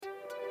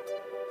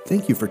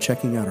Thank you for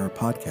checking out our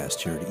podcast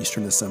here at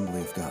Eastern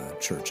Assembly of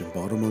God Church in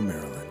Baltimore,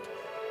 Maryland.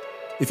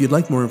 If you'd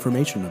like more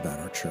information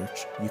about our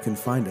church, you can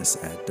find us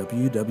at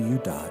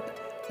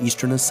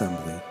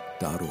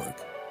www.easternassembly.org.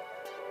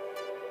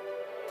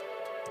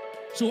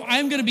 So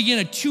I'm going to begin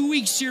a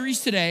 2-week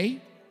series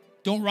today,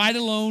 Don't Ride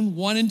Alone,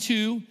 1 and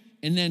 2,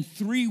 and then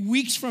 3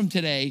 weeks from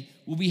today,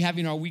 we'll be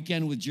having our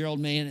weekend with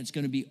Gerald Mahan. It's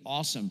going to be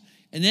awesome.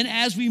 And then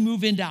as we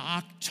move into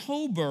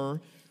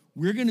October,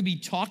 we're going to be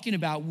talking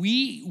about,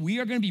 we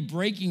are going to be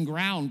breaking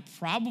ground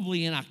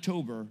probably in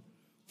October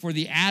for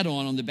the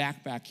add-on on the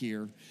backpack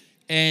here.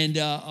 And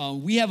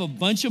we have a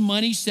bunch of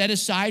money set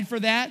aside for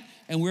that,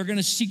 and we're going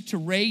to seek to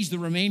raise the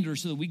remainder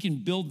so that we can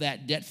build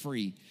that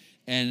debt-free.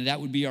 And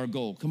that would be our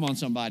goal. Come on,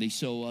 somebody.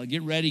 So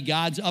get ready.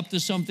 God's up to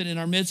something in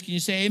our midst. Can you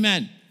say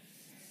amen?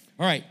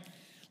 All right.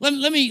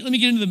 Let me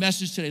get into the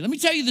message today. Let me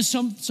tell you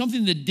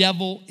something the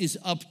devil is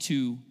up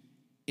to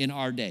in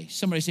our day.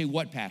 Somebody say,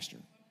 what, Pastor?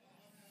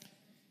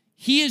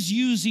 He is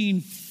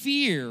using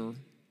fear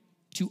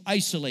to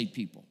isolate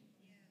people.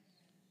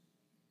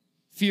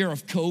 Fear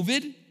of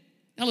COVID.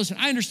 Now listen,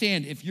 I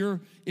understand if you're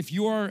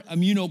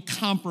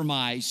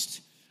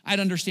immunocompromised,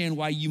 I'd understand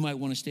why you might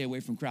want to stay away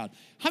from crowd.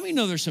 How many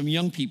know there's some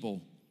young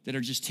people that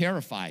are just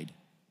terrified?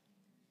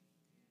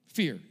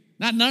 Fear.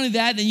 None of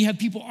that. Then you have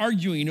people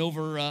arguing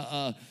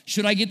over,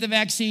 should I get the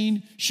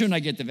vaccine? Shouldn't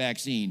I get the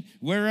vaccine?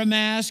 Wear a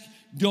mask?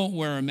 Don't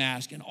wear a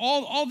mask. And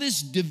all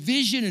this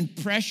division and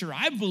pressure,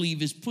 I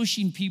believe, is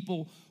pushing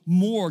people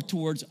more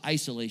towards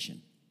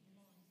isolation.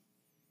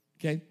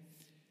 Okay?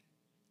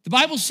 The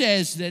Bible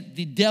says that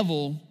the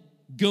devil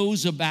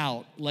goes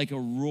about like a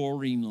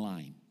roaring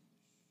lion.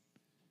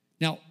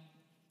 Now,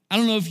 I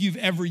don't know if you've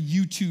ever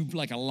YouTubed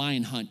like a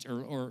lion hunt,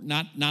 or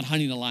not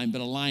hunting a lion, but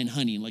a lion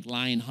hunting, like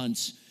lion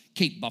hunts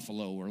Cape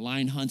buffalo or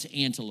lion hunts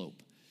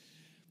antelope.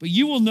 But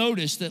you will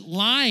notice that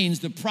lions,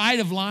 the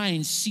pride of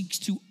lions, seeks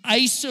to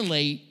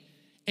isolate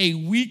a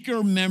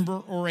weaker member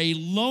or a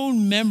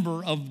lone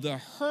member of the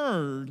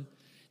herd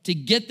to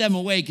get them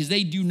away because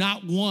they do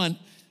not want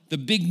the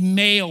big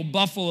male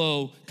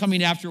buffalo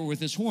coming after it with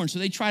his horn. So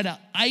they try to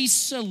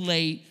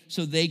isolate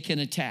so they can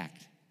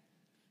attack.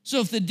 So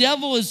if the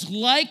devil is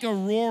like a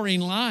roaring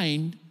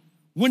lion,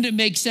 wouldn't it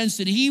make sense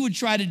that he would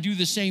try to do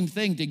the same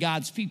thing to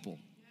God's people?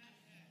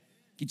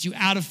 Get you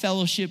out of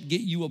fellowship,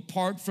 get you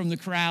apart from the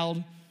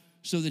crowd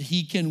so that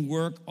he can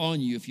work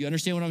on you. If you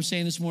understand what I'm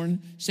saying this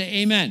morning,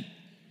 say amen.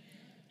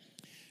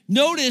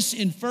 Notice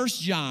in 1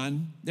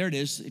 John, there it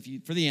is,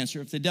 for the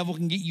answer, if the devil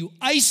can get you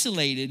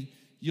isolated,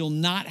 you'll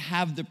not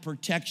have the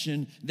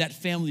protection that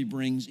family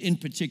brings, in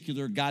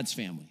particular God's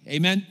family.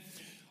 Amen?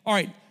 All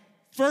right,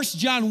 1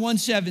 John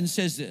 1:7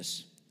 says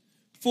this,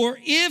 for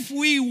if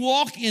we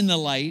walk in the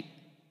light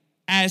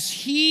as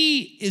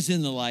he is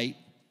in the light,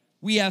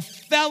 we have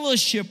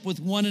fellowship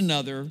with one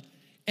another,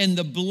 and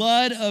the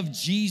blood of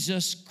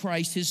Jesus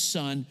Christ, his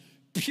son,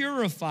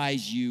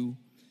 purifies you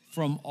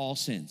from all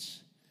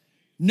sins.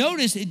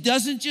 Notice it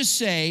doesn't just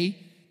say,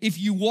 if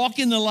you walk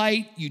in the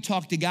light, you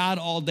talk to God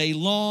all day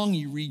long,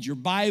 you read your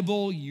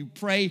Bible, you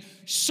pray.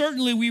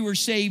 Certainly we were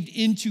saved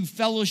into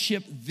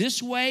fellowship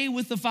this way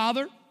with the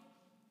Father.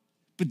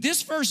 But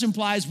this verse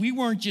implies we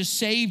weren't just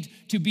saved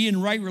to be in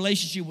right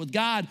relationship with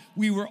God.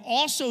 We were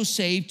also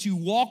saved to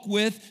walk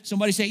with,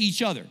 somebody say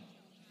each other.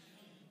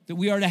 That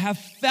we are to have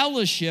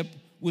fellowship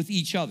with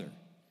each other.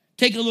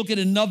 Take a look at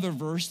another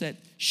verse that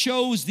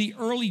shows the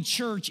early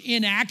church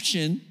in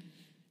action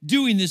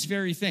doing this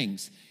very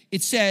things.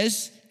 It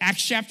says,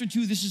 Acts chapter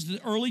 2, this is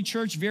the early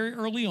church very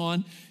early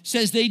on,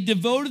 says they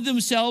devoted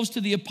themselves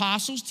to the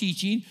apostles'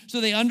 teaching,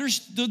 so they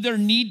understood their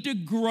need to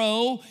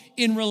grow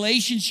in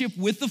relationship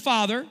with the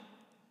Father.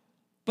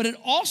 But it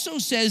also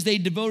says they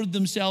devoted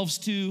themselves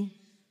to,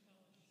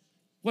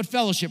 what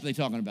fellowship are they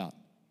talking about?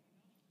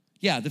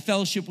 Yeah, the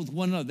fellowship with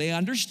one another. They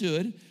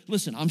understood,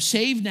 listen, I'm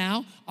saved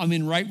now, I'm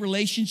in right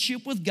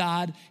relationship with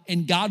God,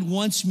 and God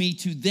wants me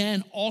to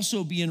then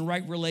also be in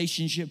right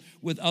relationship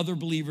with other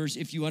believers.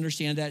 If you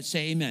understand that,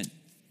 say amen.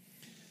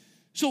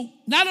 So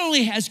not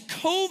only has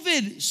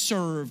COVID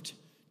served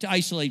to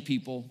isolate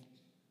people,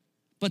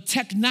 but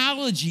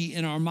technology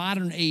in our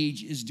modern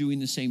age is doing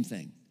the same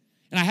thing.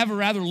 And I have a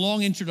rather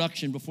long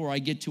introduction before I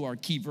get to our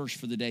key verse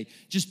for the day.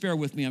 Just bear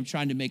with me, I'm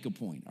trying to make a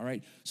point, all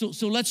right?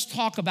 So let's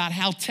talk about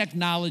how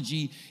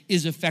technology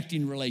is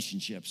affecting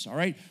relationships, all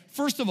right?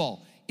 First of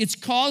all, it's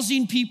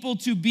causing people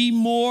to be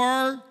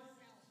more,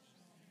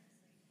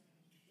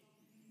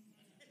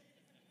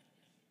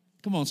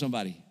 come on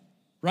somebody,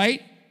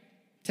 right?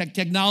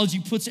 Technology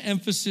puts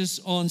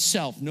emphasis on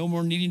self, no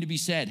more needing to be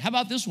said. How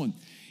about this one?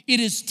 It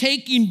is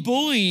taking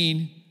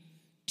bullying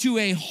to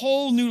a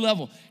whole new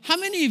level. How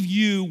many of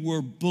you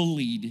were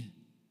bullied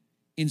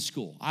in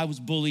school? I was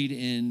bullied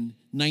in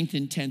 9th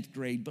and 10th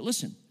grade. But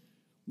listen,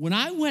 when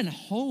I went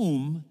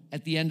home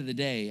at the end of the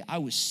day, I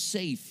was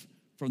safe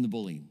from the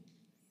bullying.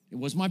 It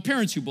was my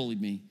parents who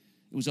bullied me.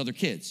 It was other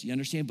kids, you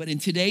understand? But in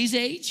today's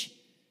age,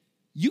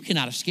 you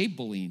cannot escape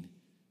bullying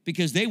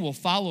because they will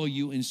follow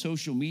you in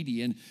social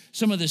media. And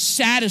some of the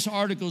saddest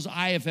articles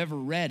I have ever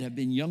read have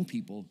been young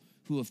people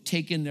who have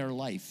taken their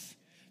life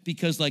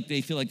because like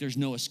they feel like there's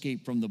no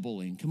escape from the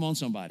bullying. Come on,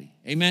 somebody.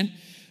 Amen.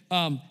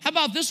 How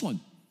about this one?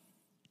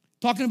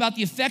 Talking about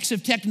the effects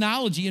of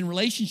technology in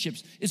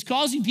relationships. It's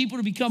causing people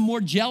to become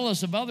more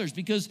jealous of others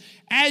because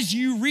as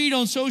you read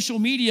on social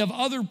media of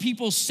other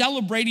people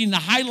celebrating the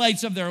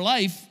highlights of their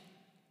life,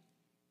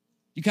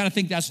 you kind of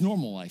think that's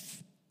normal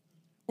life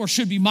or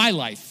should be my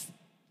life.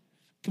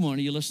 Come on,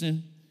 are you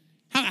listening?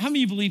 How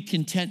many of you believe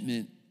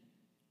contentment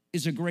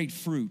is a great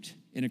fruit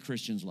in a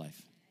Christian's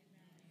life?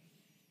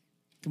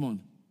 Come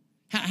on.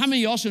 How many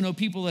of you also know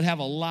people that have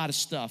a lot of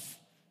stuff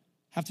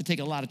have to take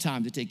a lot of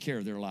time to take care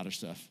of their lot of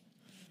stuff?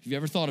 Have you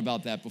ever thought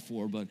about that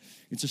before? But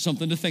it's just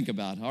something to think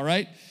about, all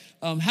right?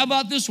 How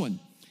about this one?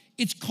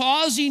 It's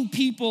causing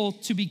people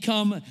to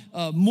become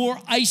more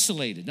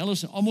isolated. Now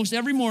listen, almost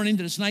every morning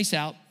that it's nice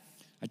out,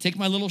 I take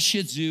my little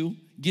Shih Tzu,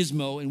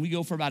 Gizmo, and we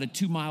go for about a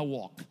 2-mile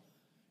walk,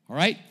 all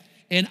right?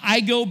 And I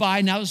go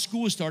by, now the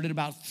school has started,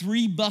 about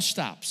 3 bus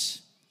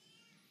stops.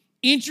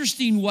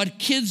 Interesting what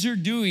kids are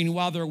doing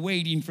while they're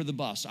waiting for the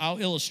bus. I'll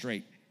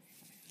illustrate.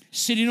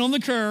 Sitting on the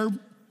curb.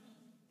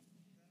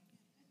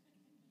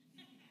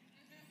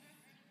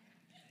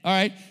 All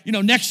right,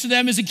 next to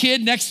them is a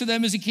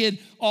kid,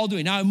 all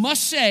doing. Now, I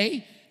must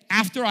say,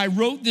 after I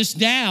wrote this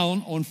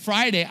down on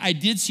Friday, I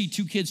did see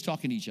 2 kids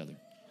talking to each other.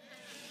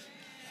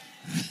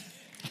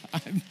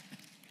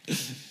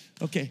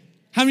 Okay,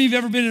 how many of you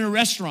have ever been in a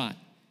restaurant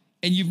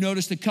and you've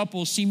noticed a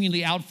couple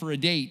seemingly out for a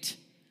date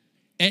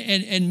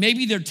and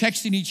maybe they're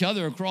texting each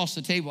other across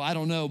the table, I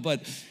don't know,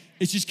 but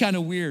it's just kind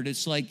of weird.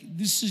 It's like,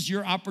 this is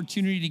your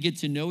opportunity to get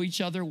to know each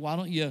other. Why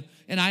don't you?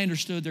 And I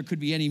understood there could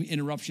be any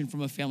interruption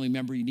from a family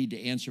member you need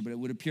to answer, but it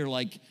would appear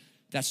like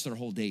that's their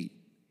whole date.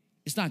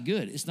 It's not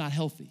good. It's not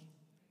healthy.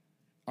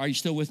 Are you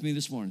still with me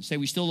this morning? Say,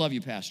 we still love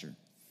you, Pastor.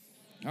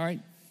 All right.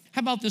 How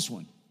about this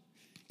one?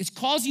 It's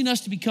causing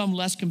us to become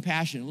less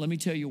compassionate. Let me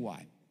tell you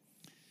why.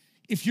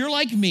 If you're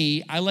like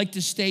me, I like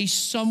to stay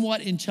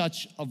somewhat in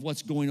touch of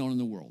what's going on in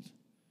the world.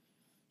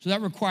 So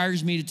that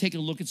requires me to take a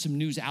look at some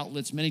news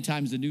outlets. Many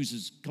times the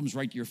news comes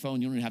right to your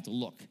phone. You don't even have to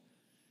look.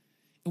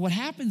 And what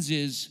happens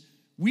is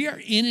we are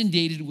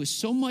inundated with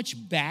so much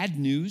bad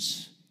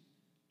news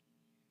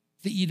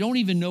that you don't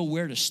even know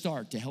where to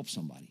start to help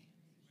somebody.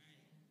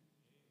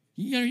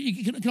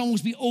 It can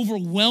almost be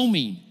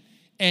overwhelming.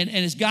 And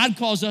as God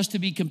calls us to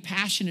be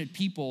compassionate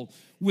people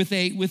with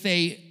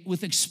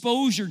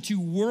exposure to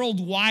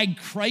worldwide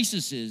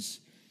crises,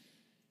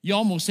 you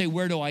almost say,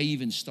 where do I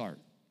even start?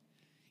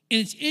 And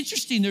it's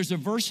interesting, there's a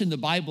verse in the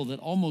Bible that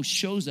almost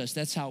shows us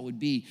that's how it would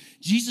be.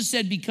 Jesus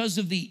said, because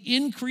of the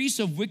increase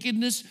of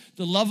wickedness,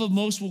 the love of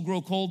most will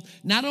grow cold.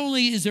 Not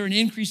only is there an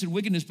increase in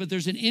wickedness, but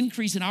there's an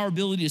increase in our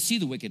ability to see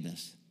the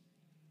wickedness.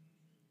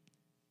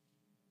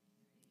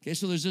 Okay,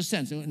 so there's this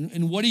sense.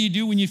 And what do you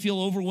do when you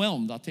feel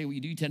overwhelmed? I'll tell you what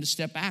you do. You tend to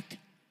step back,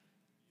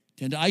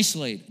 tend to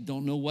isolate,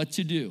 don't know what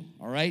to do,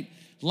 all right?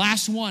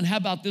 Last one, how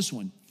about this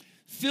one?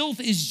 Filth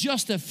is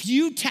just a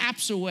few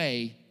taps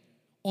away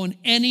on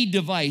any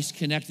device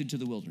connected to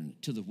the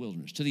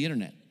wilderness, to the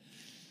internet.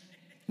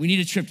 We need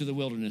a trip to the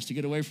wilderness to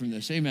get away from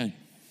this, amen.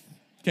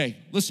 Okay,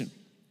 listen.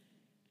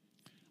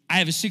 I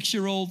have a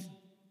 6-year-old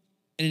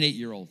and an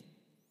 8-year-old.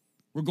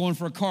 We're going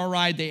for a car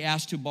ride. They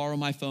asked to borrow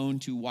my phone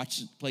to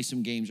play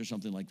some games or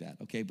something like that,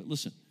 okay? But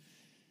listen,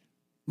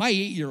 my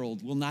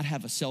 8-year-old will not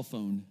have a cell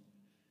phone,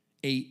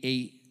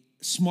 a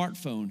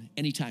smartphone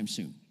anytime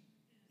soon,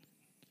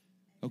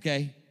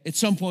 okay? At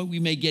some point, we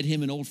may get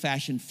him an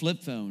old-fashioned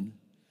flip phone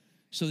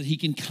so that he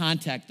can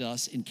contact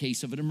us in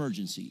case of an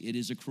emergency. It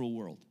is a cruel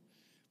world.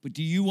 But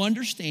do you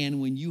understand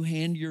when you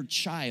hand your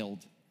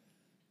child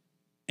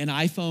an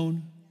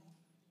iPhone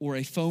or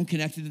a phone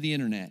connected to the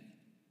internet,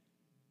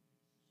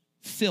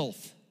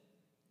 filth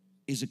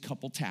is a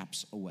couple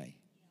taps away.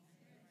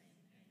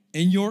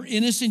 And your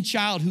innocent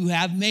child who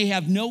may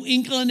have no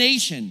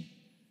inclination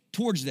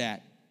towards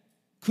that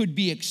could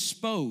be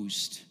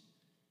exposed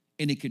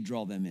and it could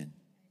draw them in.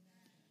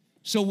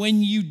 So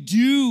when you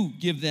do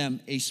give them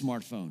a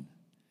smartphone,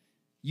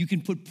 you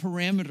can put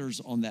parameters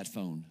on that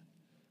phone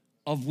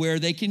of where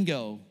they can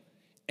go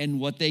and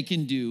what they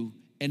can do.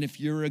 And if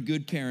you're a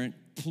good parent,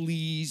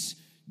 please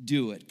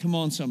do it. Come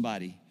on,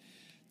 somebody.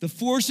 The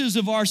forces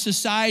of our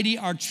society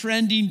are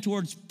trending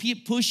towards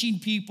pushing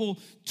people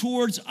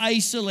towards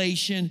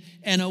isolation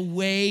and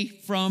away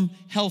from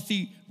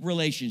healthy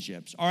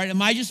relationships. All right,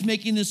 am I just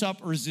making this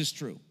up or is this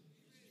true?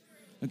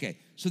 Okay,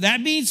 so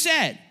that being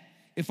said,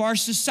 if our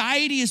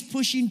society is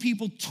pushing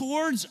people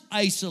towards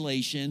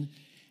isolation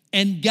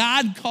and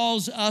God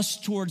calls us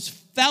towards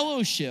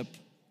fellowship,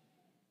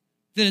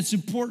 then it's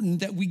important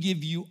that we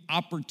give you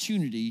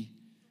opportunity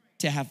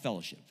to have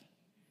fellowship.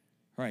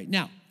 All right,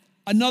 now,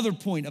 another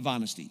point of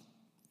honesty.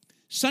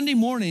 Sunday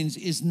mornings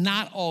is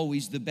not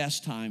always the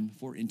best time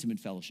for intimate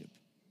fellowship.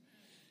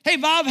 Hey,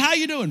 Bob, how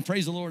you doing?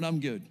 Praise the Lord, I'm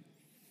good.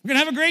 We're going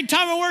to have a great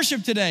time of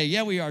worship today.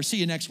 Yeah, we are. See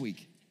you next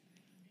week.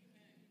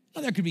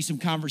 Well, there could be some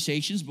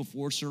conversations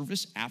before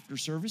service, after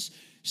service.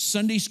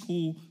 Sunday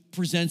school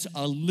presents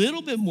a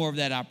little bit more of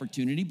that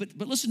opportunity, but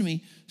listen to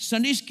me.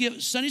 Sunday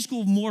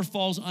school more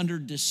falls under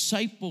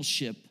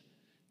discipleship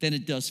than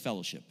it does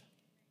fellowship.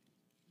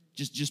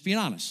 Just being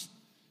honest.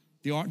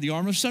 The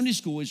arm of Sunday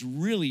school is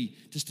really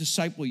to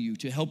disciple you,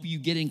 to help you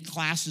get in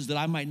classes that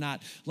I might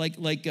not, like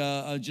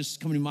just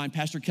coming to mind,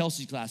 Pastor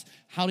Kelsey's class,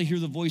 how to hear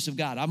the voice of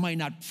God. I might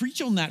not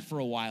preach on that for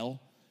a while,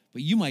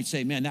 but you might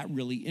say, man, that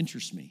really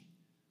interests me.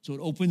 So it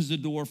opens the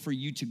door for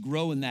you to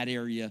grow in that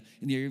area,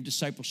 in the area of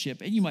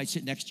discipleship. And you might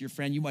sit next to your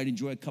friend. You might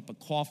enjoy a cup of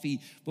coffee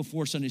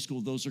before Sunday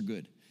school. Those are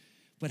good.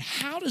 But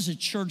how does a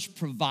church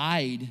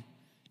provide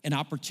an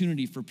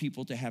opportunity for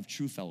people to have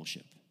true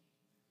fellowship?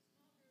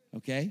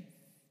 Okay?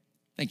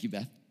 Thank you,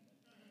 Beth.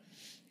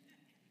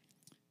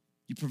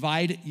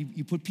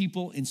 You put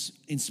people in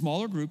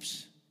smaller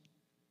groups,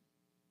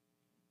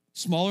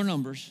 smaller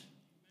numbers,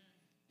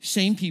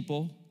 same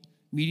people,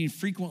 meeting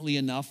frequently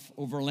enough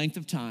over a length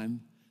of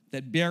time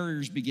that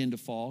barriers begin to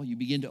fall. You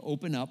begin to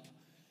open up.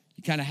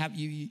 You kind of have,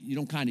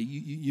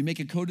 you make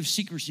a code of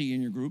secrecy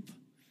in your group.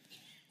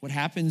 What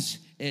happens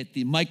at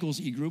the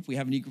Michael's e-group, we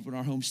have an e-group in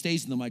our home,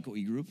 stays in the Michael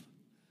e-group.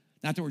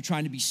 Not that we're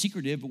trying to be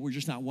secretive, but we're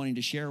just not wanting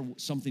to share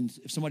something.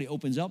 If somebody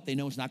opens up, they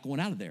know it's not going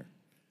out of there.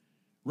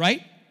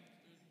 Right?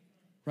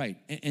 Right.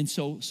 And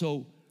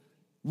so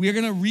we're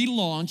going to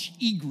relaunch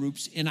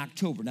e-groups in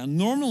October. Now,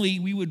 normally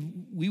we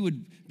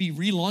would be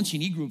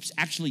relaunching e-groups.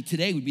 Actually,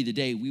 today would be the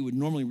day we would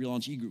normally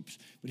relaunch e-groups.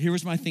 But here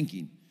was my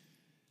thinking.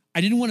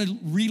 I didn't want to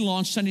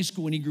relaunch Sunday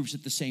school and e-groups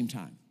at the same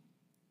time.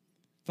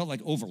 Felt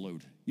like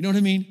overload. You know what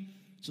I mean?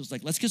 So it's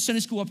like, let's get Sunday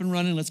school up and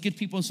running. Let's get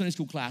people in Sunday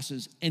school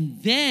classes.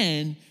 And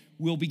then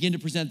we'll begin to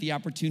present the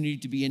opportunity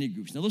to be in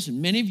e-groups. Now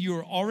listen, many of you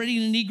are already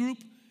in an e-group.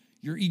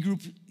 Your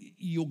e-group,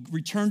 you'll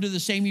return to the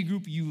same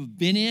e-group you've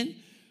been in,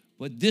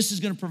 but this is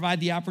going to provide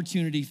the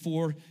opportunity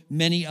for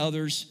many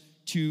others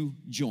to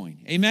join.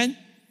 Amen?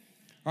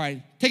 All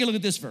right, take a look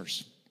at this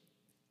verse.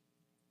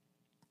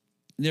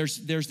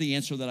 There's the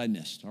answer that I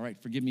missed. All right,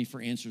 forgive me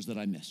for answers that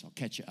I missed. I'll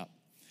catch you up.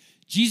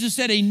 Jesus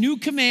said, a new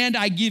command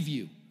I give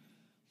you.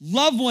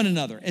 Love one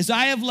another. As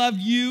I have loved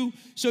you,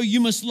 so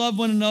you must love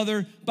one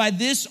another. By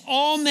this,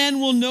 all men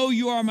will know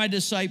you are my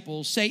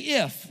disciples. Say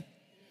if.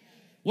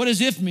 What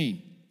does if mean?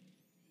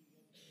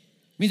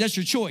 It means that's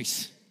your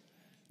choice.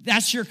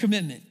 That's your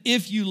commitment,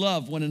 if you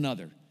love one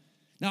another.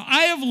 Now,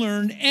 I have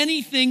learned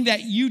anything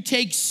that you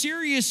take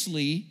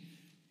seriously,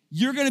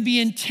 you're going to be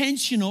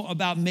intentional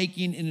about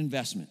making an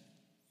investment.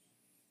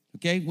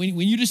 Okay? When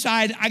you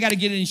decide, I got to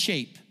get in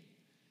shape,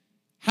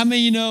 how many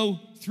of you know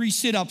 3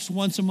 sit-ups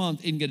once a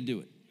month isn't going to do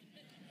it?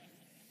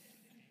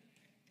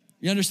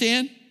 You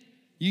understand?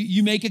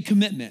 You make a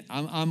commitment.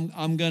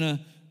 I'm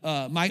gonna.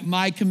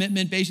 My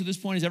commitment based at this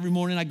point is every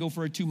morning I go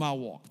for a 2-mile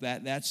walk.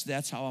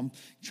 That's how I'm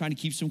trying to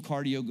keep some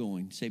cardio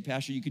going. Say,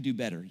 Pastor, you could do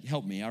better.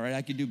 Help me. All right,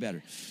 I could do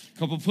better. A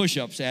couple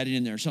push-ups added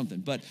in there or something.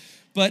 But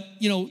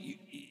you know,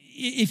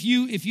 if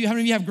you how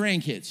many of you have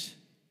grandkids?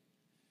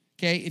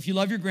 Okay, if you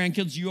love your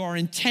grandkids, you are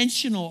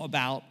intentional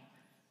about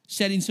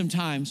setting some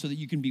time so that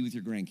you can be with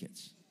your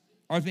grandkids.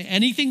 Or if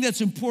anything that's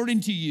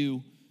important to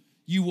you,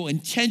 you will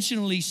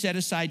intentionally set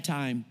aside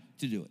time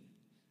to do it.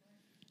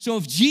 So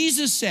if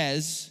Jesus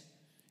says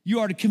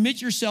you are to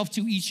commit yourself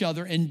to each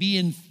other and be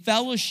in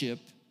fellowship,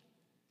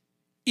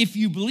 if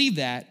you believe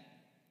that,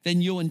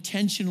 then you'll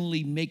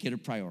intentionally make it a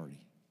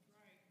priority.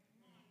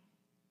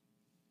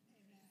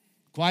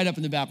 Quiet up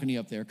in the balcony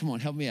up there. Come on,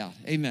 help me out.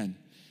 Amen.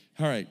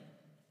 All right.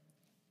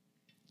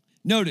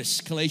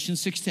 Notice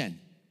Galatians 6:10.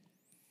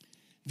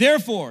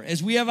 Therefore,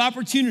 as we have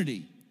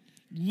opportunity,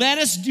 let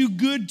us do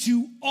good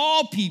to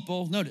all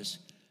people, notice,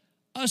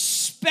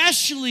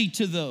 especially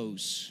to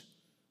those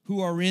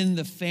who are in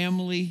the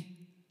family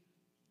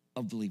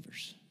of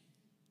believers.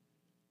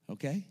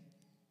 Okay?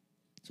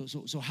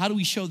 So how do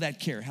we show that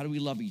care? How do we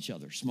love each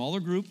other? Smaller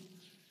group,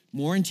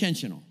 more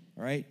intentional.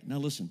 All right? Now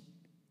listen.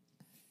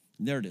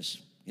 There it is.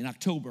 In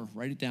October,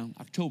 write it down.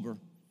 October,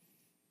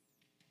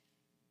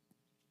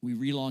 we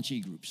relaunch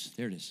e-groups.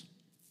 There it is.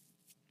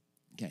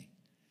 Okay.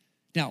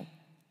 Now,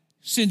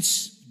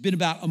 since been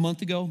about a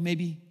month ago,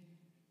 maybe,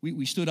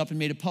 we stood up and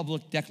made a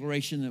public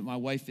declaration that my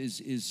wife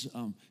is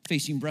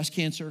facing breast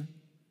cancer.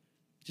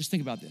 Just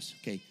think about this,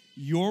 okay?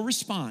 Your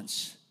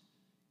response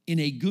in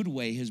a good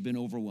way has been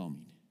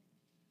overwhelming.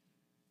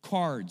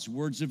 Cards,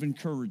 words of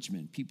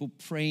encouragement, people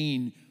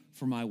praying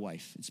for my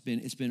wife. It's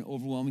been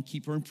overwhelming.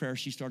 Keep her in prayer.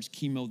 She starts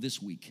chemo this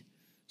week,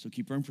 so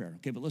keep her in prayer.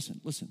 Okay, but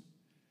listen.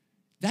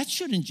 That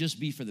shouldn't just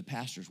be for the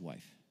pastor's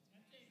wife.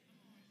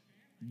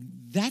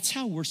 That's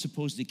how we're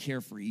supposed to care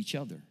for each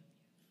other.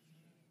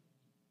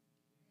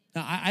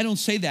 Now, I don't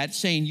say that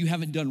saying you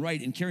haven't done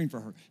right in caring for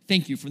her.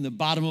 Thank you from the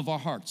bottom of our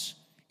hearts.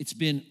 It's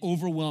been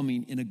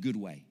overwhelming in a good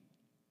way.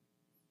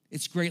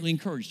 It's greatly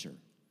encouraged her.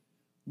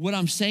 What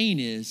I'm saying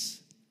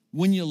is,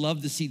 wouldn't you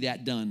love to see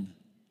that done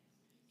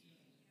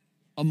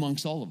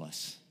amongst all of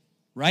us,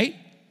 right?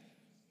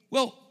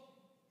 Well,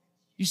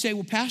 you say,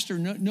 well, Pastor,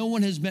 no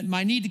one has met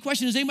my need. The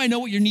question is, does anybody know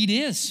what your need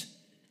is?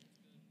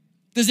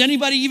 Does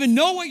anybody even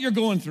know what you're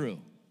going through?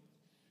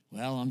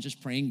 Well, I'm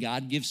just praying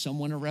God gives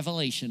someone a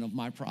revelation of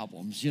my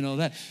problems. You know,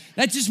 that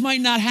just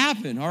might not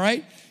happen, all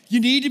right? You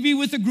need to be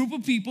with a group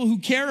of people who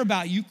care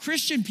about you,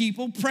 Christian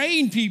people,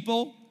 praying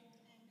people,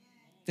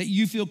 that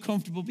you feel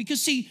comfortable.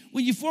 Because see,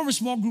 when you form a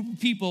small group of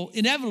people,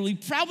 inevitably,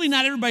 probably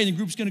not everybody in the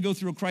group is going to go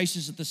through a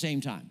crisis at the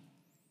same time.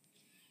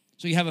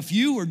 So you have a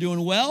few who are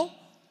doing well,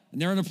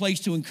 and they're in a place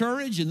to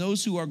encourage, and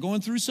those who are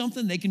going through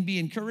something, they can be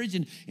encouraged.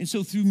 And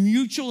so through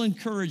mutual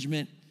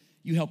encouragement,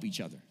 you help each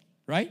other,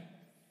 right?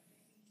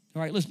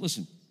 All right,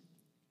 listen.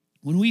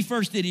 When we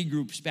first did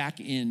e-groups back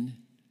in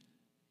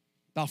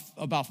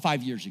about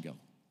 5 years ago,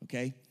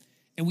 okay?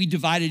 And we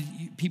divided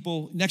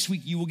people. Next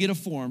week, you will get a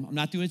form. I'm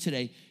not doing it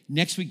today.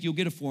 Next week, you'll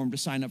get a form to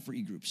sign up for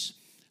e-groups.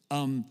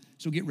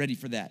 So get ready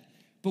for that.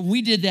 But when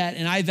we did that,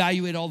 and I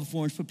evaluated all the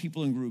forms, put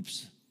people in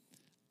groups,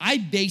 I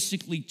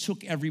basically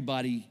took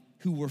everybody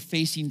who were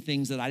facing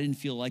things that I didn't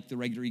feel like the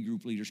regular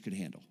e-group leaders could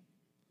handle.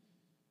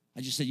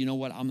 I just said, you know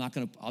what? I'm not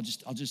gonna.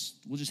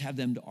 We'll just have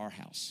them to our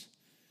house,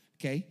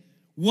 okay?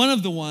 One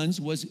of the ones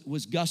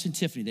was Gus and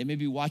Tiffany. They may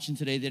be watching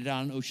today. They're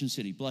down in Ocean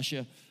City. Bless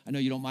you. I know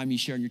you don't mind me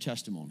sharing your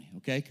testimony,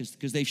 okay?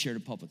 Because they've shared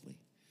it publicly.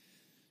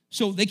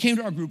 So they came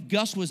to our group.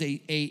 Gus was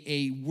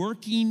a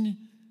working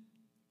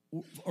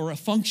or a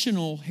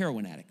functional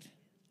heroin addict.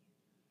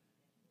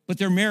 But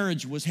their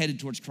marriage was headed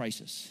towards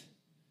crisis.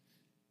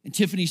 And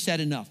Tiffany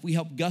said enough. We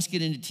helped Gus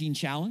get into Teen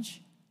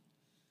Challenge.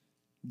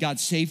 God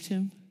saved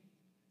him,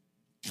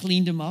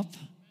 cleaned him up.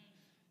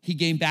 He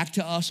came back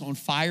to us on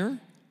fire.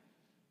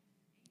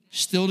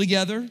 Still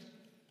together,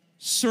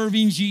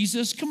 serving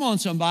Jesus. Come on,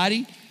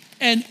 somebody.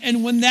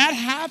 And when that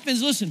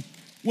happens, listen,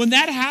 when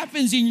that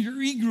happens in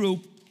your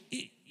e-group,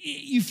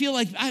 you feel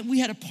like we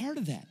had a part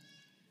of that.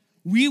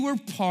 We were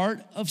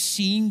part of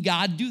seeing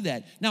God do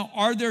that. Now,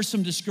 are there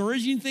some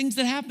discouraging things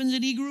that happens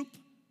in e-group?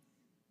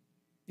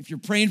 If you're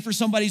praying for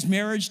somebody's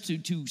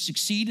marriage to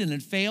succeed and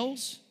it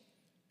fails,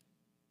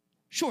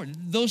 sure,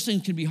 those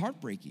things can be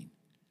heartbreaking.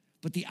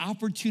 But the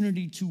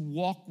opportunity to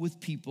walk with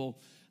people,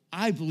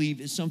 I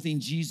believe, is something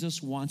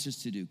Jesus wants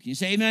us to do. Can you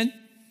say amen?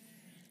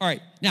 All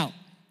right, now,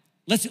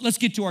 let's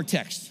get to our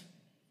text.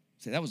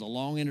 Say, that was a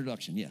long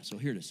introduction. Yeah, so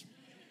here it is.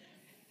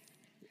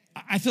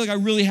 I feel like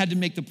I really had to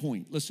make the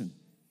point. Listen,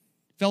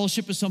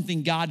 fellowship is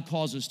something God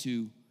calls us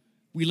to.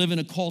 We live in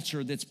a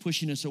culture that's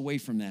pushing us away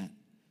from that.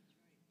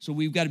 So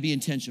we've got to be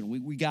intentional.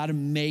 We got to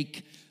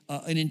make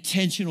an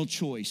intentional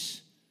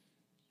choice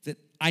that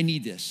I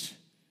need this.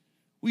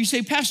 Well, you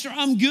say, Pastor,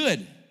 I'm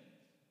good.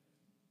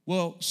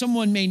 Well,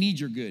 someone may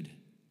need your good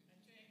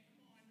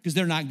because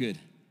they're not good.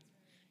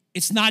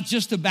 It's not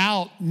just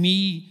about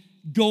me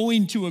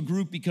going to a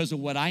group because of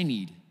what I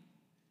need.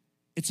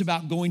 It's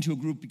about going to a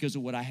group because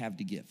of what I have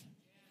to give.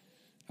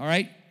 All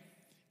right?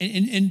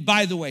 And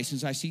by the way,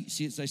 since I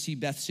see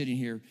Beth sitting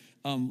here,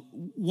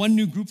 one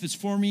new group that's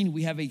forming,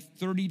 we have a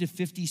 30 to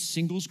 50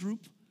 singles group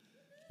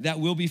that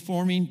will be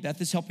forming.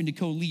 Beth is helping to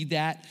co-lead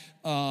that.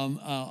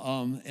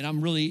 And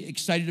I'm really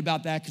excited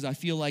about that because I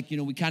feel like,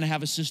 we kind of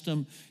have a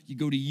system. You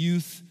go to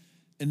youth,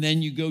 and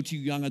then you go to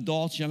young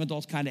adults. Young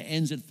adults kind of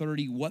ends at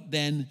 30. What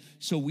then?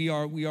 So we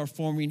are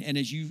forming, and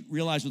as you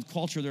realize with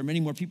culture, there are many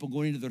more people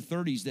going into their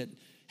 30s that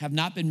have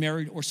not been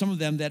married, or some of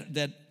them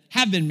that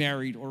have been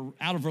married or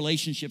out of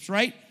relationships,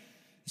 right?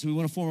 So we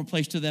want to form a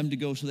place to them to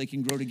go so they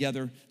can grow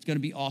together. It's going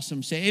to be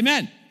awesome. Say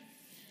amen.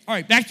 All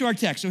right, back to our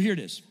text. So here it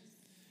is.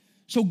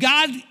 So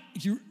God,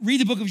 if you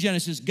read the book of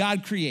Genesis,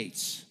 God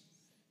creates.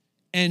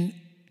 And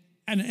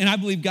I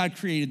believe God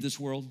created this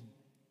world.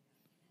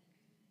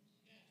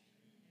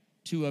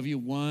 Two of you,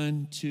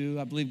 1, 2.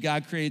 I believe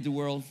God created the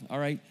world, all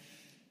right?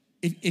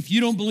 If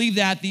you don't believe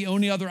that, the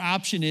only other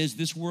option is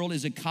this world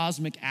is a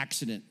cosmic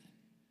accident.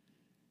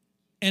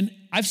 And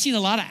I've seen a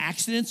lot of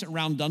accidents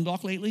around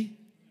Dundalk lately.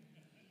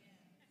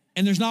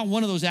 And there's not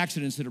one of those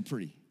accidents that are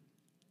pretty.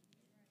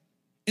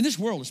 And this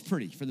world is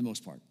pretty for the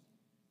most part.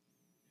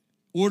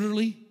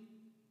 Orderly,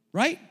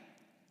 right?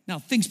 Now,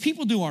 things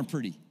people do aren't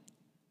pretty,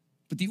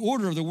 but the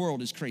order of the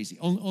world is crazy.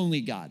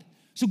 Only God.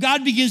 So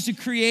God begins to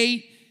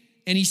create,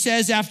 and he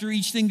says after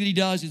each thing that he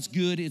does, it's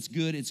good, it's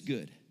good, it's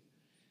good.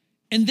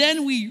 And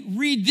then we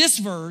read this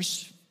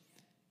verse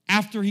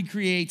after he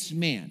creates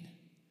man.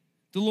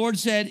 The Lord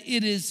said,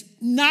 it is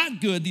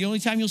not good. The only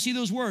time you'll see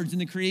those words in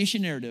the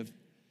creation narrative,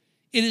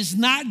 it is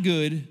not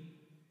good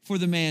for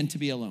the man to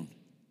be alone.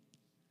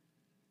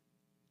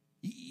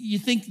 You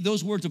think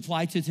those words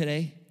apply to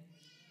today?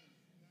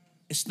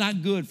 It's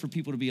not good for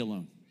people to be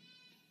alone.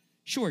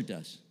 Sure it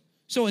does.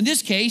 So in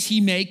this case,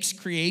 he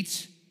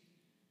creates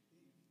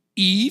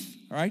Eve,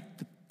 all right?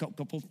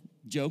 Couple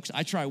jokes.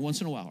 I try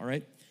once in a while, all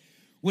right?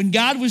 When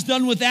God was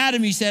done with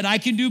Adam, he said, I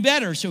can do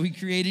better, so he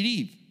created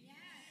Eve.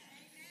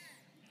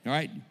 All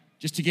right?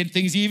 Just to get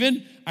things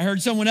even, I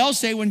heard someone else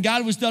say when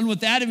God was done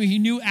with Adam, he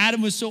knew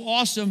Adam was so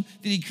awesome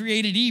that he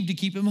created Eve to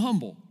keep him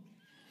humble.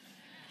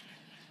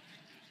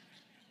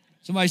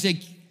 Somebody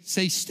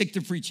say stick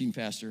to preaching,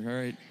 Pastor.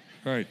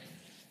 All right.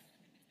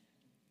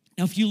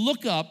 Now, if you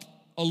look up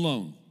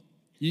alone,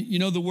 you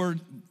know the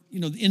word,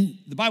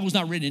 the Bible's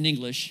not written in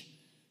English.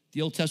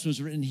 The Old Testament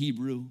was written in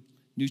Hebrew,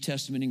 New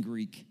Testament in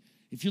Greek.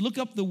 If you look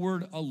up the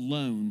word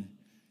alone,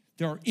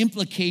 there are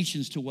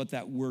implications to what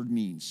that word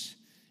means.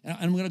 And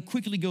I'm going to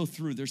quickly go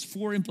through. There's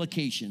 4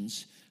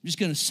 implications I'm just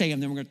going to say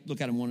them, then we're going to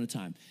look at them one at a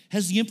time.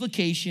 Has the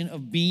implication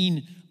of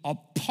being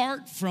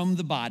apart from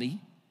the body.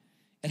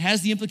 It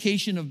has the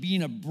implication of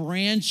being a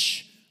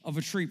branch of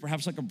a tree,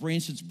 perhaps like a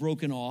branch that's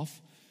broken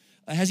off.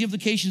 It has the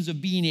implications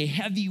of being a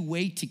heavy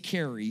weight to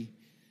carry,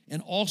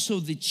 and also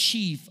the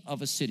chief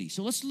of a city.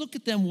 So let's look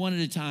at them one at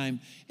a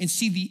time and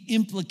see the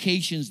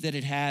implications that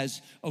it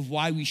has of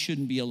why we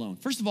shouldn't be alone.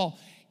 First of all,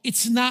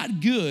 it's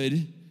not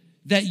good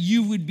that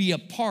you would be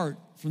apart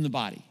from the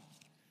body.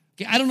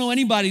 Okay, I don't know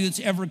anybody that's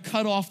ever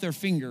cut off their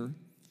finger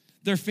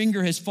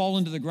has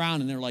fallen to the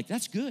ground, and they're like,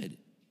 that's good.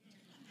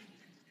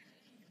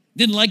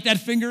 Didn't like that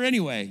finger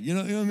anyway. You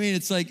know what I mean?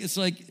 It's like,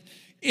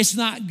 it's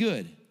not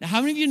good. Now,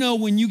 how many of you know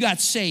when you got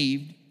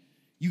saved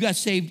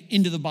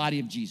into the body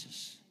of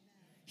Jesus?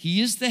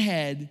 He is the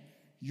head,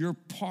 you're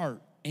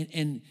part.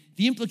 And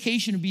the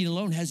implication of being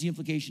alone has the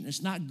implication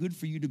it's not good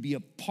for you to be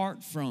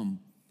apart from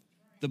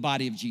the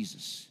body of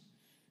Jesus.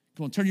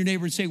 Come on, turn to your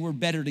neighbor and say, we're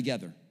better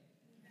together.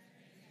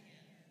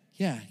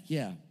 Yeah.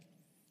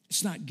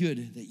 It's not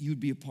good that you'd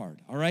be apart,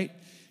 all right?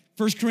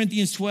 1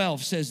 Corinthians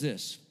 12 says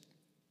this.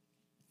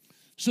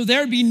 So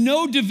there be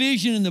no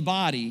division in the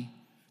body,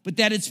 but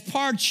that its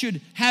parts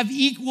should have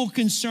equal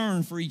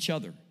concern for each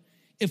other.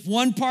 If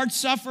one part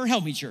suffer,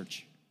 help me,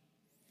 church.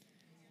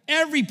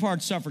 Every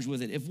part suffers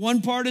with it. If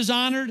one part is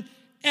honored,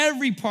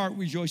 every part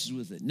rejoices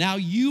with it. Now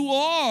you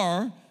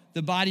are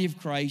the body of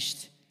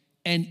Christ,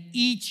 and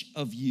each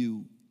of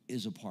you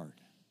is a part.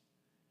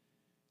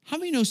 How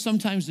many know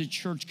sometimes the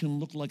church can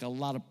look like a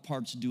lot of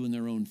parts doing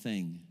their own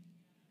thing,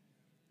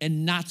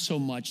 and not so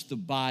much the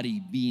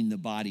body being the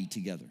body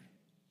together?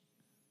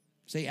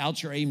 Say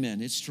ouch or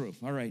amen. It's true.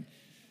 All right.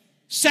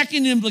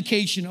 Second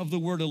implication of the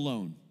word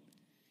alone.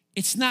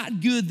 It's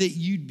not good that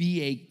you'd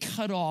be a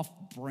cut off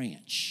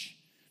branch.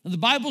 Now, the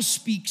Bible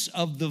speaks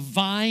of the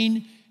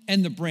vine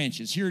and the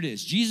branches. Here it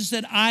is. Jesus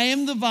said, I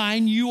am the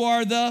vine, you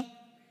are the...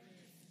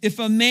 If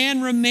a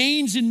man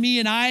remains in me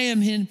and I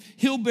am him,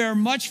 he'll bear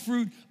much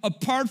fruit.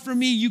 Apart from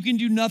me, you can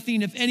do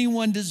nothing. If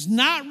anyone does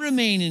not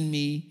remain in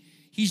me,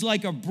 he's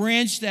like a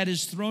branch that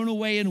is thrown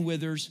away and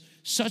withers.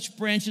 Such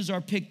branches are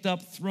picked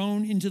up,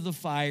 thrown into the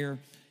fire,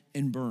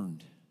 and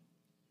burned.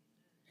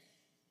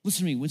 Listen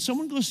to me. When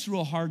someone goes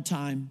through a hard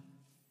time,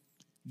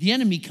 the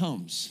enemy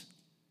comes.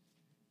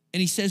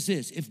 And he says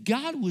this, if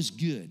God was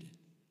good,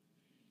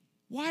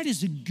 why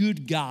does a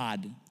good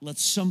God let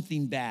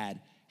something bad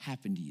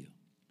happen to you?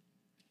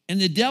 And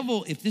the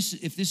devil, if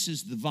this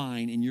is the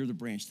vine and you're the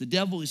branch, the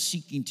devil is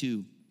seeking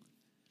to,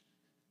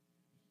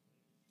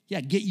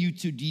 get you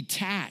to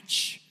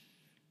detach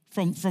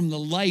from the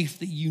life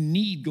that you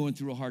need going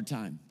through a hard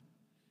time.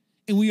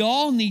 And we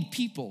all need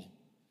people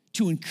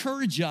to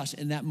encourage us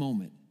in that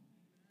moment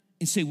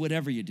and say,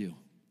 whatever you do,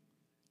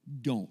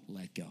 don't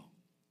let go.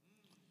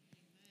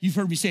 You've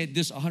heard me say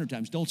this 100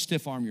 times. Don't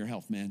stiff arm your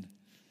health, man.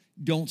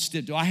 Don't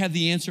stiff. Do I have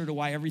the answer to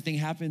why everything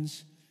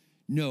happens?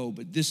 No,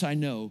 but this I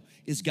know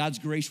is God's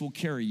grace will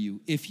carry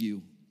you if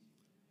you.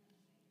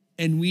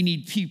 And we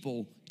need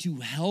people to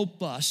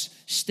help us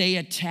stay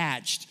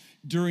attached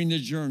during the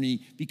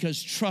journey,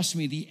 because trust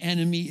me, the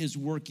enemy is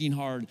working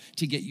hard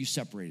to get you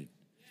separated.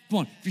 Come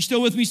on, if you're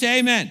still with me, say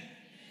amen.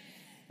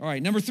 All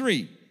right, number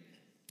 3.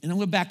 And I'm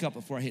going to back up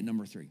before I hit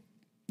number 3.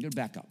 I'm going to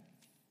back up.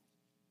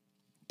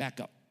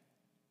 Back up.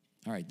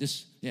 All right,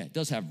 it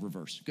does have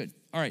reverse. Good.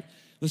 All right,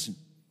 listen.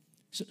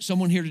 So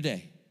someone here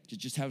today,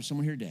 just have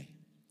someone here today.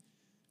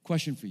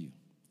 Question for you.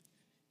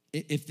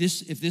 If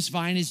this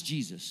vine is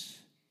Jesus,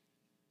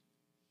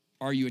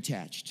 are you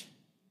attached?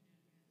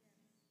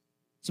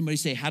 Somebody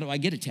say, how do I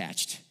get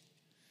attached?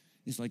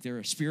 It's like they're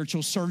a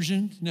spiritual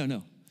surgeon.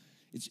 No.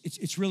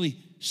 It's really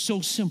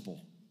so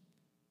simple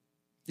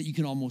that you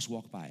can almost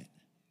walk by it.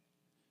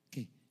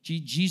 Okay,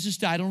 Jesus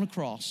died on a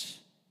cross,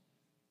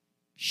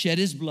 shed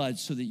his blood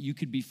so that you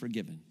could be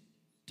forgiven,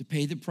 to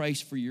pay the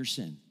price for your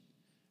sin.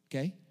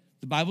 Okay?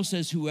 The Bible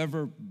says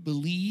whoever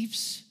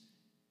believes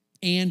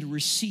and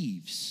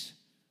receives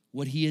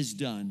what he has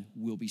done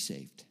will be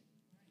saved.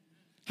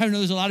 I know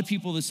there's a lot of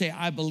people that say,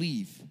 I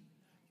believe,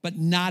 but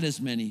not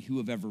as many who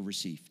have ever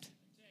received.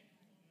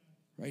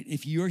 Right?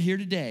 If you're here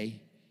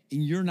today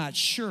and you're not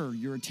sure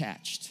you're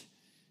attached,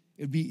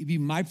 it'd be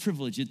my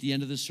privilege at the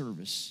end of the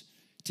service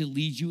to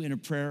lead you in a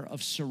prayer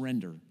of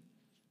surrender,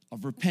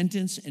 of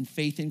repentance and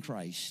faith in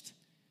Christ.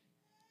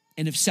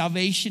 And if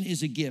salvation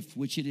is a gift,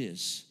 which it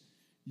is,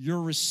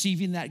 you're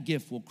receiving that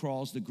gift will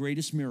cause the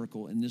greatest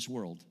miracle in this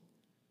world.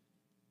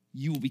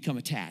 You will become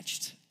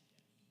attached.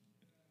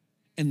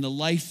 And the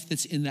life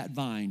that's in that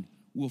vine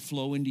will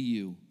flow into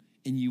you,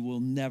 and you will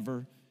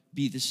never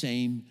be the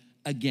same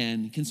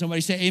again. Can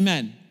somebody say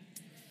amen?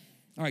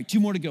 All right, 2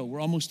 more to go. We're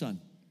almost done.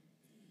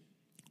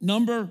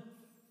 I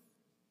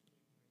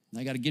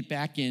got to get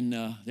back in.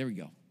 There we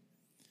go.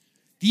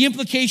 The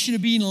implication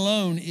of being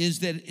alone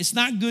is that it's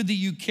not good that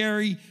you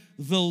carry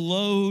the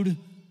load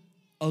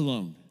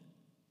alone.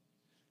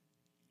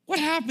 What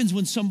happens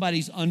when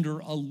somebody's under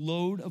a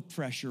load of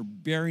pressure,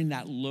 bearing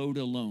that load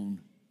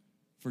alone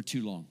for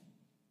too long?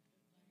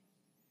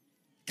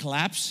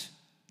 Collapse,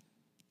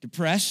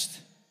 depressed,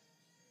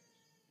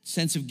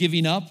 sense of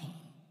giving up,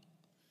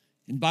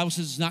 And the Bible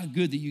says it's not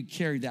good that you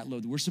carry that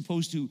load. We're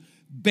supposed to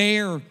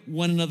bear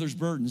one another's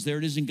burdens. There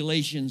it is in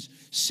Galatians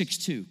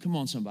 6:2. Come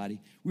on, somebody.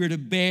 We're to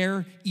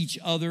bear each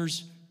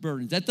other's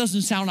burdens. That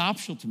doesn't sound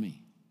optional to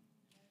me.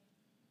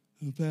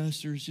 Oh,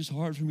 Pastor, it's just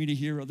hard for me to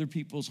hear other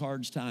people's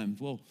hard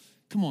times. Well,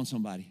 come on,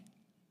 somebody.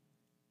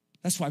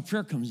 That's why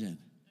prayer comes in.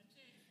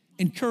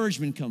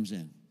 Encouragement comes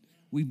in.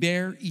 We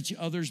bear each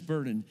other's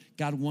burden.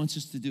 God wants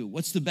us to do.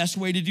 What's the best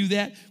way to do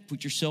that?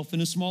 Put yourself in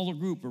a smaller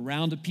group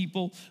around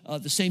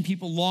the same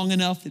people long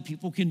enough that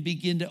people can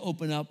begin to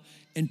open up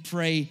and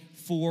pray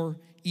for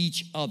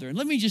each other. And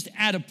let me just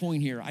add a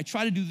point here. I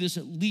try to do this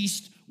at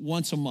least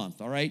once a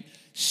month, all right?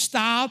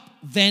 Stop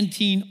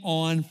venting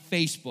on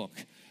Facebook.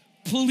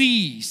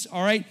 Please,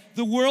 all right?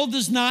 The world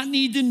does not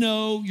need to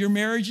know your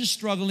marriage is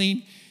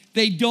struggling.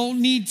 They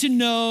don't need to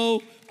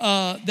know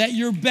that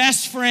your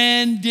best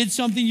friend did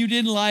something you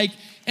didn't like.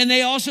 And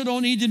they also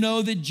don't need to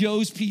know that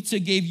Joe's Pizza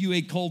gave you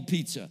a cold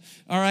pizza,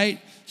 all right?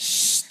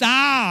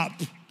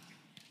 Stop.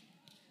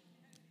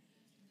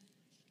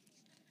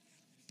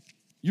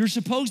 You're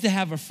supposed to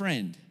have a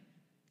friend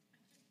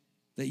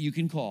that you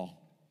can call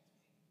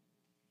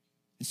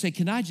and say,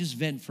 can I just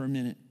vent for a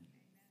minute?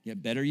 Yeah,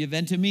 better you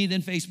vent to me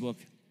than Facebook.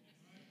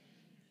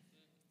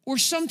 Or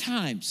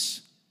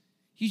sometimes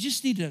you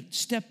just need to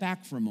step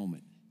back for a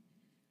moment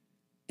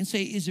and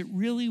say, is it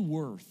really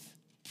worth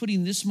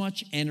putting this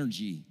much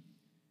energy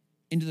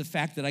into the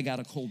fact that I got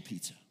a cold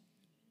pizza?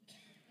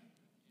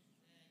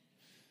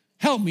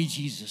 Help me,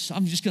 Jesus.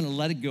 I'm just going to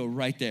let it go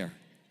right there.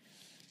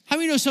 How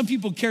many know some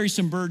people carry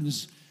some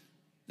burdens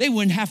they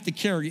wouldn't have to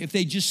carry if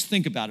they just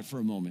think about it for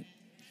a moment?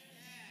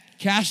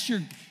 Cast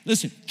your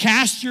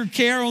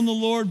care on the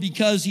Lord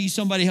because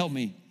somebody help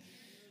me.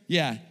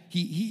 Yeah,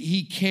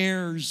 he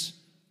cares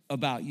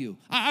about you.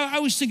 I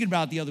was thinking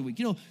about it the other week.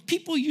 You know,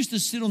 people used to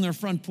sit on their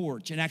front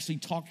porch and actually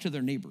talk to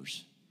their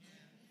neighbors.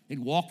 They'd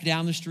walk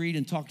down the street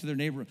and talk to their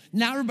neighbor.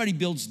 Now everybody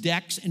builds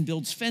decks and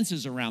builds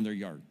fences around their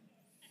yard.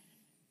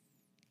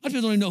 A lot of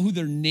people don't even know who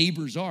their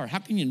neighbors are. How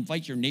can you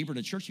invite your neighbor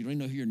to church? You don't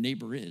even know who your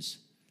neighbor is.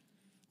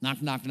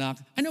 Knock, knock, knock.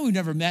 I know we've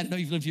never met. I know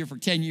you've lived here for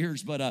 10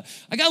 years, but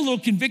I got a little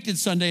convicted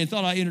Sunday and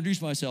thought I'd introduce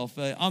myself.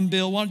 I'm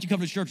Bill. Why don't you come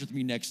to church with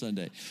me next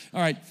Sunday?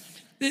 All right.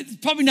 It's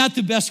probably not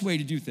the best way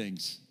to do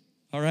things,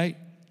 all right?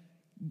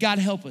 God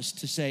help us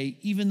to say,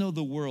 even though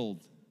the world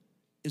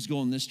is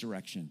going this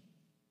direction,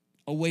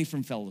 away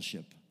from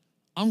fellowship,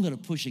 I'm going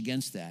to push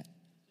against that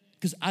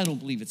because I don't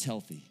believe it's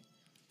healthy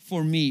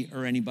for me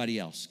or anybody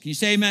else. Can you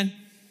say amen?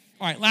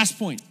 All right, last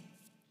point.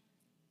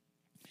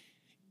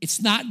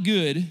 It's not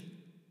good,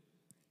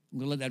 I'm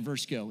going to let that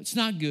verse go. It's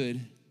not good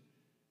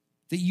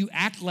that you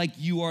act like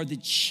you are the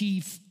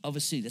chief of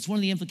a city. That's one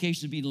of the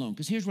implications of being alone,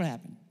 because here's what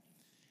happened.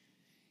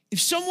 If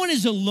someone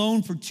is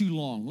alone for too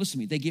long, listen to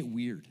me, they get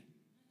weird.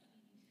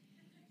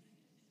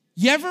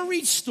 You ever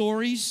read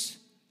stories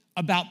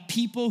about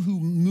people who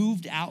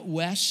moved out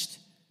west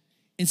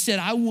and said,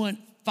 I want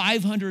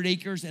 500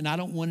 acres and I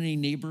don't want any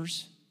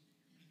neighbors?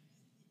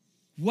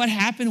 What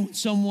happened when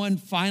someone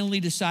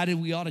finally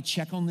decided we ought to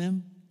check on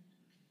them?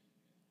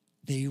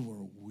 They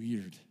were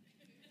weird.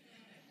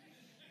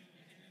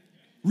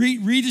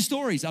 Read the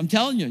stories. I'm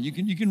telling you,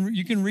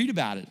 you can read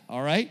about it,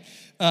 all right?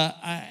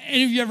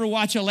 Any of you ever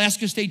watch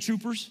Alaska State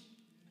Troopers?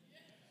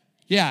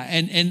 Yeah,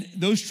 and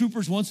those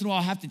troopers once in a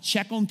while have to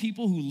check on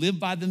people who live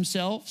by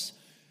themselves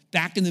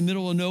back in the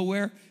middle of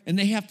nowhere, and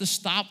they have to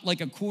stop like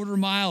a quarter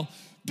mile.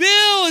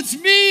 Bill, it's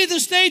me, the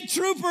state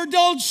trooper,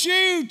 don't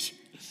shoot.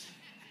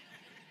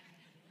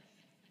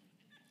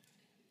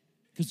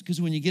 Because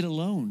when you get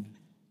alone,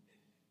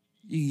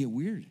 you can get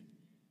weird.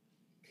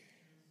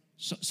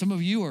 So, some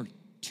of you are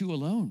too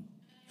alone.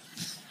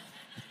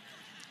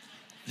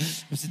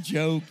 It's a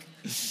joke.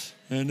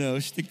 I know,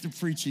 stick to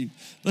preaching.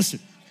 Listen.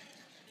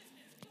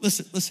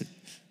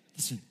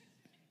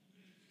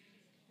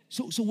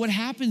 So what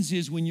happens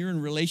is when you're in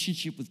a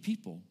relationship with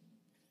people,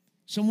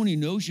 someone who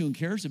knows you and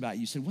cares about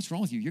you said, what's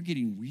wrong with you? You're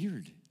getting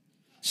weird.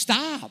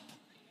 Stop.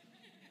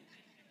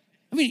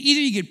 I mean, either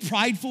you get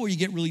prideful or you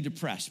get really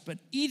depressed. But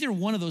either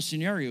one of those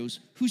scenarios,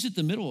 who's at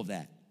the middle of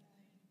that?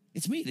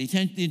 It's me.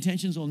 The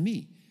intention's on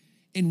me.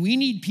 And we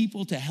need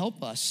people to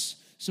help us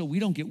so we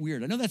don't get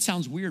weird. I know that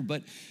sounds weird,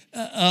 but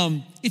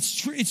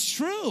it's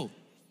true.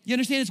 You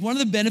understand? It's one of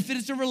the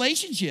benefits of a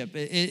relationship.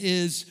 It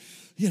is,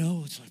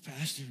 it's like,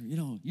 Pastor,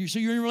 so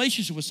you're in a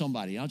relationship with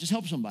somebody. I'll just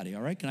help somebody,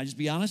 all right? Can I just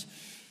be honest?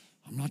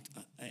 I'm not,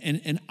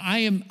 and I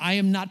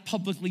am not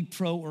publicly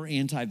pro or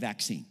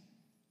anti-vaccine,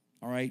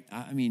 all right?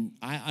 I mean,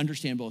 I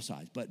understand both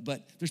sides, but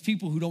there's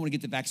people who don't want to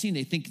get the vaccine.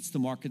 They think it's the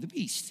mark of the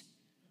beast.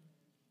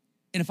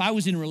 And if I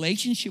was in a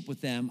relationship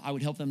with them, I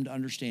would help them to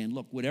understand,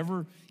 look,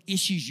 whatever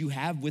issues you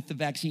have with the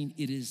vaccine,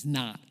 it is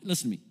not,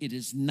 listen to me, it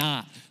is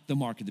not the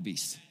mark of the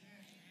beast.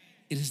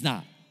 It is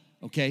not,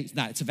 okay? It's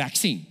not, it's a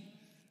vaccine,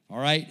 all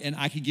right? And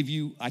I could give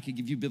you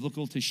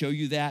biblical to show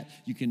you that.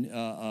 You can,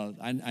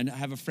 I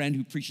have a friend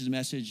who preaches a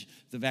message,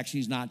 the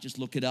vaccine's not, just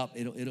look it up,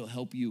 it'll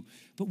help you.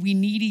 But we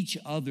need each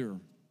other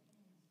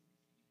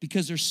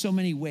because there's so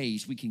many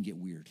ways we can get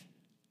weird.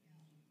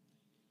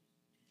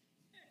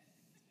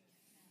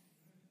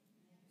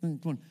 Come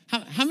on.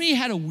 How many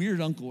had a weird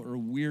uncle or a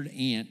weird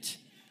aunt?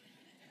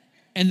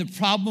 And the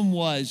problem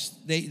was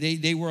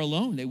they were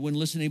alone. They wouldn't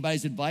listen to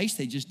anybody's advice.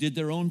 They just did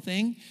their own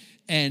thing.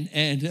 And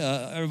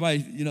everybody,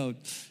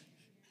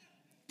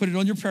 put it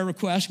on your prayer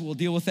request. We'll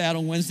deal with that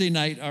on Wednesday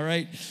night, all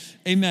right?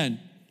 Amen.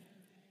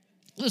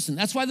 Listen,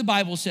 that's why the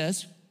Bible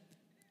says,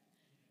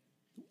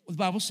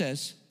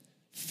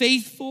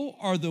 faithful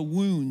are the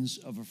wounds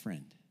of a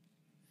friend.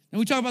 And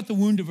we talk about the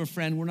wound of a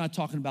friend, we're not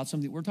talking about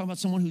something, we're talking about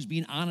someone who's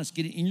being honest,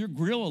 get it in your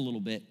grill a little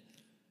bit.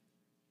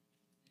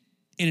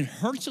 And it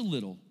hurts a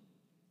little,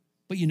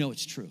 but you know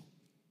it's true.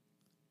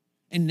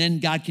 And then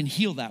God can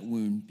heal that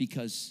wound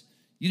because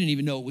you didn't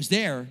even know it was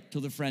there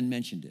till the friend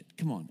mentioned it.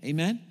 Come on,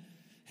 amen?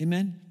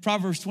 Amen?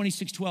 Proverbs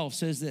 26:12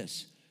 says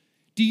this,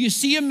 do you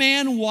see a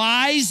man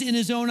wise in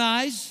his own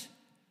eyes?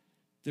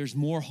 There's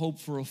more hope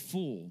for a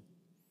fool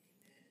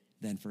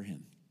than for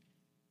him.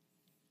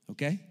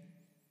 Okay?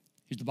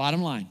 Here's the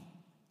bottom line.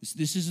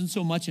 This isn't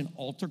so much an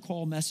altar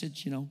call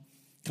message,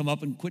 come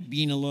up and quit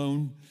being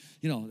alone.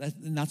 That's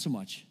not so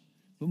much.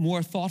 But more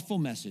a thoughtful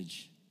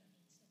message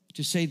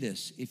to say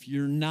this. If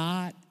you're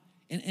not,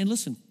 and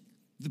listen,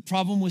 the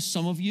problem with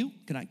some of you,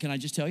 can I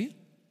just tell you?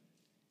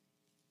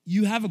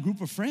 You have a group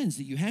of friends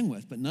that you hang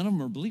with, but none of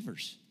them are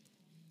believers.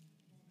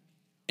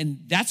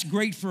 And that's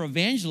great for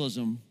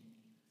evangelism,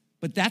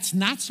 but that's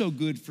not so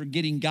good for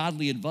getting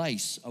godly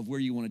advice of where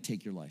you want to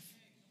take your life.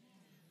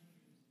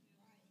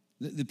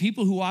 The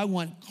people who I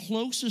want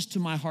closest to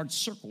my heart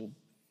circle,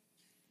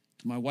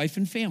 to my wife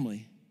and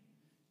family,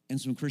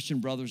 and some Christian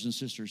brothers and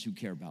sisters who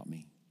care about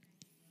me.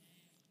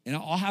 And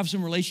I'll have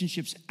some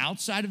relationships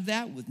outside of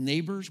that with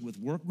neighbors, with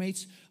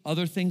workmates,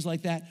 other things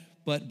like that.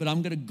 But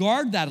I'm going to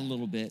guard that a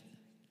little bit,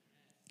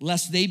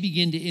 lest they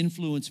begin to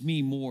influence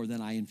me more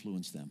than I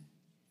influence them.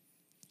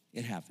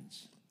 It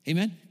happens.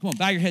 Amen? Come on,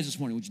 bow your heads this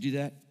morning. Would you do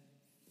that?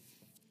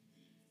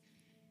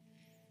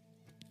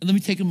 And let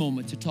me take a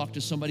moment to talk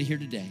to somebody here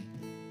today.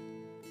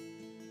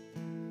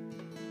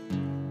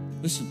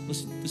 Listen,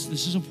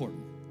 this is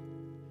important.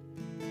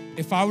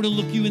 If I were to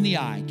look you in the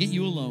eye, get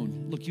you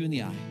alone, look you in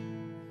the eye,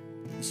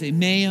 and say,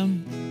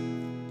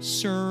 ma'am,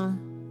 sir,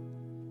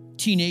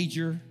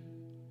 teenager,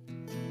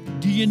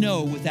 do you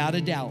know without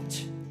a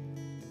doubt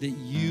that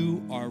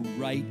you are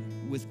right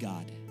with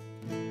God?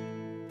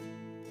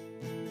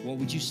 What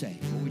would you say?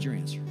 What would your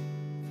answer?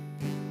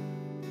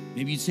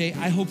 Maybe you'd say,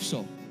 I hope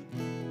so.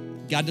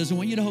 God doesn't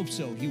want you to hope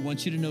so. He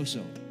wants you to know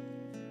so.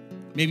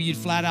 Maybe you'd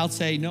flat out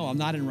say, no, I'm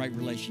not in right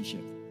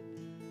relationship.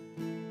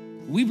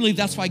 We believe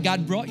that's why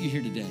God brought you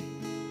here today,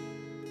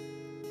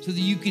 so that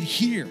you could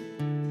hear,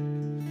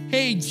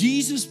 hey,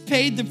 Jesus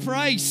paid the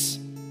price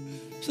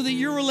so that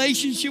your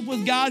relationship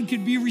with God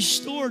could be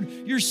restored,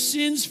 your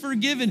sins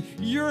forgiven,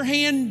 your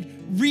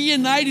hand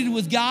reunited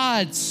with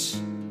God's.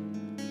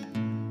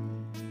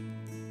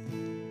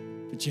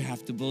 But you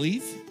have to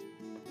believe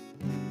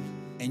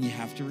and you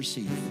have to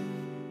receive.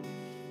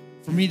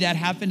 For me, that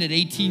happened at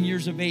 18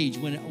 years of age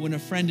when a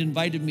friend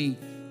invited me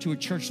to a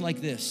church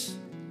like this.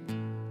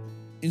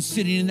 And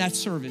sitting in that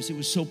service, it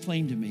was so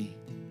plain to me.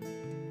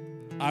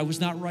 I was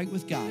not right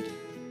with God.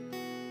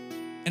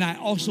 And I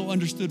also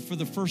understood for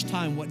the first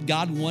time what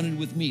God wanted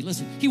with me.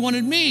 Listen, He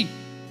wanted me,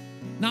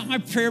 not my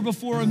prayer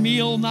before a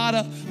meal, not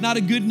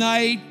a good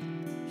night.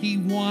 He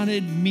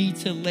wanted me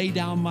to lay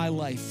down my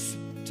life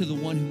to the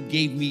one who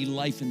gave me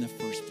life in the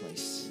first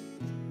place.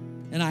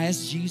 And I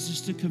asked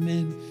Jesus to come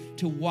in,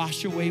 to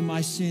wash away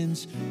my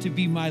sins, to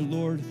be my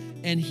Lord.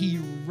 And He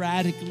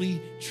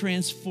radically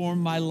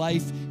transformed my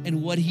life.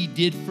 And what He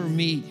did for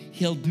me,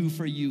 He'll do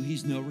for you.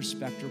 He's no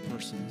respecter of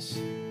persons.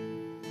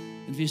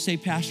 And if you say,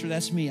 Pastor,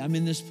 that's me. I'm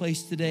in this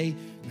place today,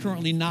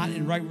 currently not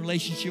in right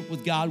relationship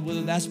with God,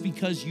 whether that's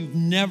because you've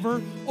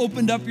never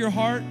opened up your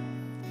heart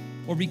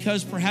or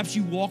because perhaps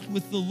you walked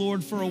with the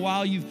Lord for a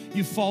while,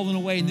 you've fallen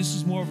away, and this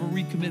is more of a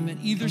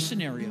recommitment. Either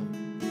scenario,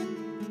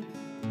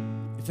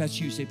 if that's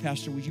you, say,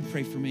 Pastor, would you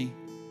pray for me?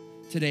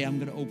 Today, I'm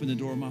going to open the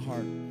door of my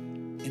heart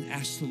and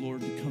ask the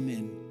Lord to come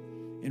in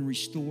and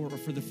restore, or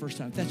for the first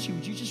time. If that's you,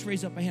 would you just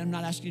raise up a hand? I'm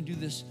not asking you to do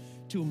this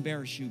to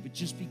embarrass you, but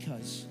just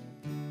because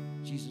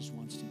Jesus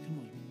wants to. Come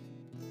on.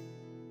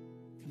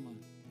 Come on.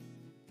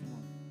 Come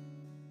on.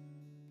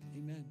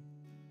 Amen.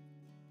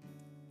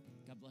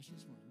 God bless you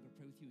this morning. I'm going to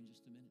pray with you in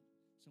just a minute.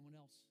 Someone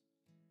else.